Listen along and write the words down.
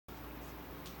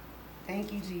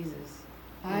Thank you, Jesus.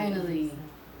 Finally.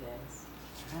 Yes.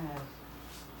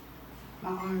 My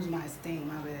arms might sting,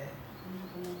 my bad.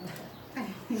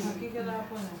 Aquí que la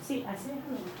pones. Sí, así es.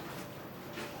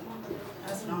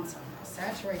 That's what I'm talking about.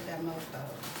 Saturate that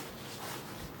motherfucker.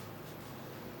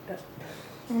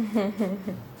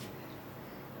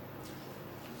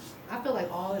 I feel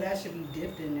like all of that should be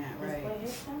dipped in that, right?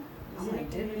 I'm gonna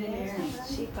dip it in there.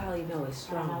 She probably know it's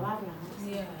strong.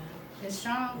 Yeah. It's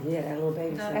strong? Yeah, that little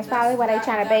baby That's step. probably why they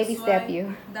trying to baby That's step why-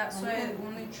 you. That's why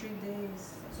only 3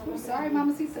 days. I'm sorry,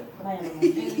 Mama Cisa. And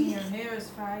in your hair is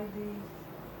 5 days.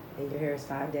 And your hair is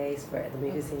 5 days for the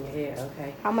mucus in your hair.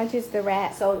 Okay. How much is the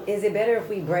wrap? So is it better if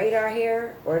we braid our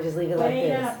hair or just leave it like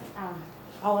this?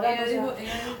 Ahora Ella pues dijo, ya.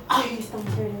 ella Ay, esta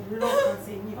mujer es loca,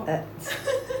 señor.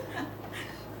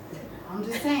 I'm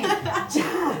just saying.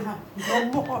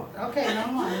 No more. Okay, no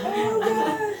more.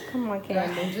 Come on, I'm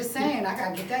Candy. just saying, I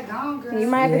gotta get that gone, girl. You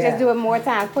might have to Yeah. just do it more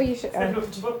times. Pull your shirt. Se lo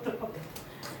chotó.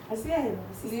 Así es.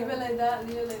 leave it like that,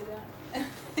 leave it like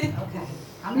that. Okay.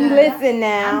 I'm You done. listen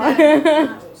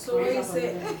now. So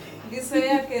dice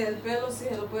ella que el pelo si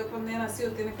se lo puede poner así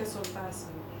o tiene que soltarse.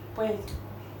 Pues,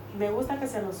 me gusta que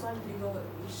se lo suelte. Digo,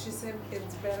 she said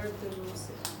it's better to lose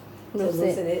it. To Lose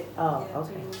loosen it. it? Oh, Yeah,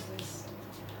 okay. to lose this.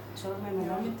 Solo me You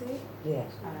lo want me to take? Yeah.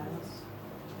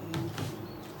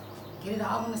 Get it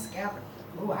all on the scalp.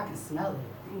 Ooh, I can smell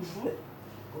it.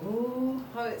 Ooh,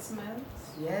 How it smells?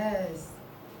 yes.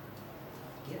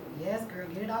 Yes, girl,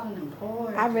 get it all in them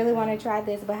pores. I really want to try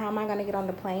this, but how am I going to get on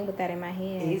the plane with that in my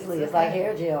head? Easily. It's like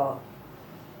hair gel.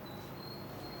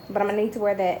 But I'm going to need to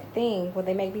wear that thing. Will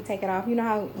they make me take it off? You know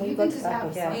how when you go to just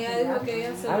have Yeah. Ella dijo que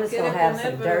ella se I'm lo just quiere gonna have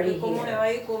poner, some pero dirty que cómo hair. le va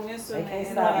a ir con eso They en can't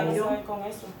el stop me. Yo avión. voy con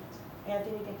eso. Ella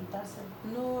tiene que quitárselo.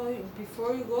 No,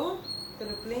 before you go to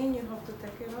the plane, you have to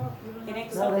take it off. You don't Tiene have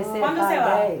que to No, they ser- said ¿Cuándo se 5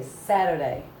 va? days.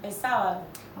 Saturday. El sábado.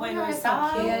 Bueno, el Okay,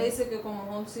 sábado. Ella dice que como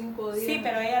son 5 días. Sí,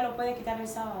 pero ella lo puede quitar el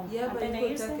sábado. Yeah, but Antes you de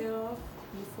could irse. take it off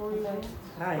before you go.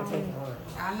 I ain't taking one.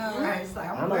 I know, right? It's like,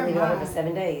 I'm I'm gonna leave it wearing on for mine.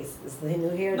 7 days. It's the new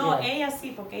hair No, gel. ella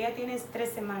sí, porque ella tiene 3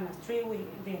 semanas, 3 weeks.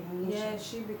 Yeah,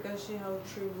 because she have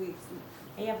 3 weeks.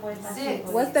 Ella puede estar 6.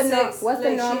 5 What's días. the Six. what's the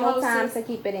Like, she normal houses- time to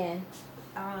keep it in?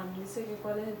 Dice que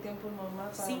cuál es el tiempo normal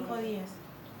para 5 días.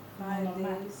 5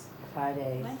 Normal. days. 5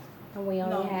 days. And we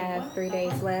only No, have what? 3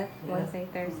 days left. Yeah. Wednesday,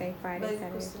 Thursday, But Friday, you could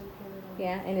Saturday. still put it on.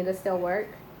 Yeah, and it'll still work.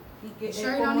 Y que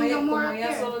Sure, como don't need ella, no more como up ella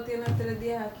there. solo tiene 3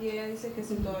 días aquí, ella dice que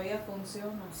si todavía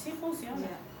funciona. Sí funciona. Yeah.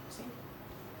 Sí.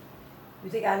 You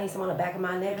think I need some on the back of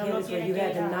my neck, Pero no Candice, where tiene you que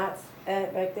had the ir a- knots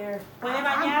at back there? Puede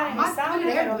bañar en I el put sauna, it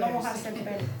pero no everywhere. mojarse el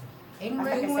pelo.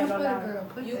 Anywhere Hasta you que want se to lo put it, lave. girl,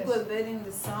 put You this. could bed in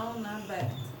the sauna, but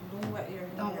don't wet your hair.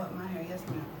 Don't wet my hair, yes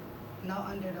ma'am. No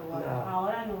under the water. No.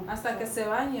 Ahora no. Hasta que se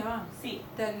bañe, va. Sí.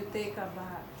 Till you take a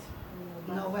bath.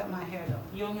 No wet my hair though.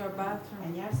 In your bathroom.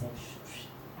 Bañarse.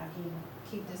 Aquí no.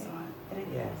 Keep this on. 3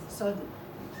 Yeah. días. So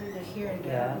here it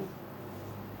Yeah. goes.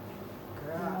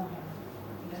 Girl.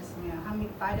 Yes ma'am. How many?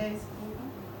 5 days?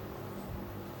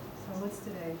 So what's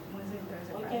today? Wednesday,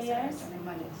 Thursday, Okay, Friday, yes. Saturday, Sunday,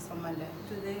 Monday. So Monday.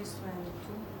 Today is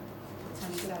 22.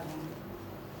 27.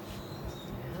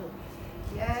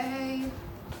 Yay.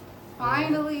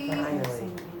 Finally.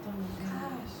 Finally.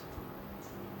 Gosh.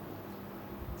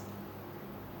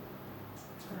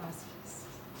 Gracias.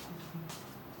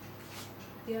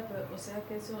 Tía, pero, o sea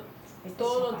que eso Este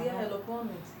todos se los días apaga. se lo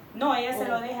pone. No, ella se Oh.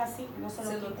 lo deja así, no se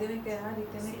lo Se lo quita. tiene que dejar y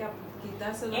tiene Sí. que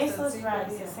quitárselo Eso hasta es 5 dry,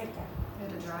 se días. seca.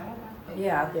 It'll dry.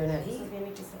 Yeah, out there in that Eso heat. tiene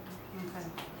que secar.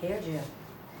 Okay. Hair gel.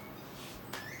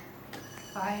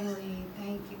 Finally,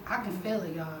 thank you. I can feel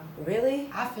it, y'all. Really?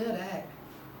 I feel that.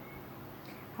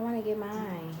 I want to get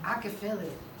mine. I can feel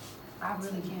it. I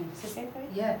really can. ¿Se seca?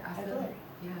 Yeah, I feel good. it.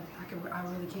 Yeah, I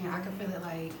really can. I can feel it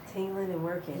like, Tingling and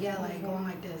working. yeah, like going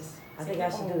like this. I think I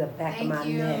should do the back of Thank my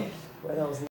you. neck where those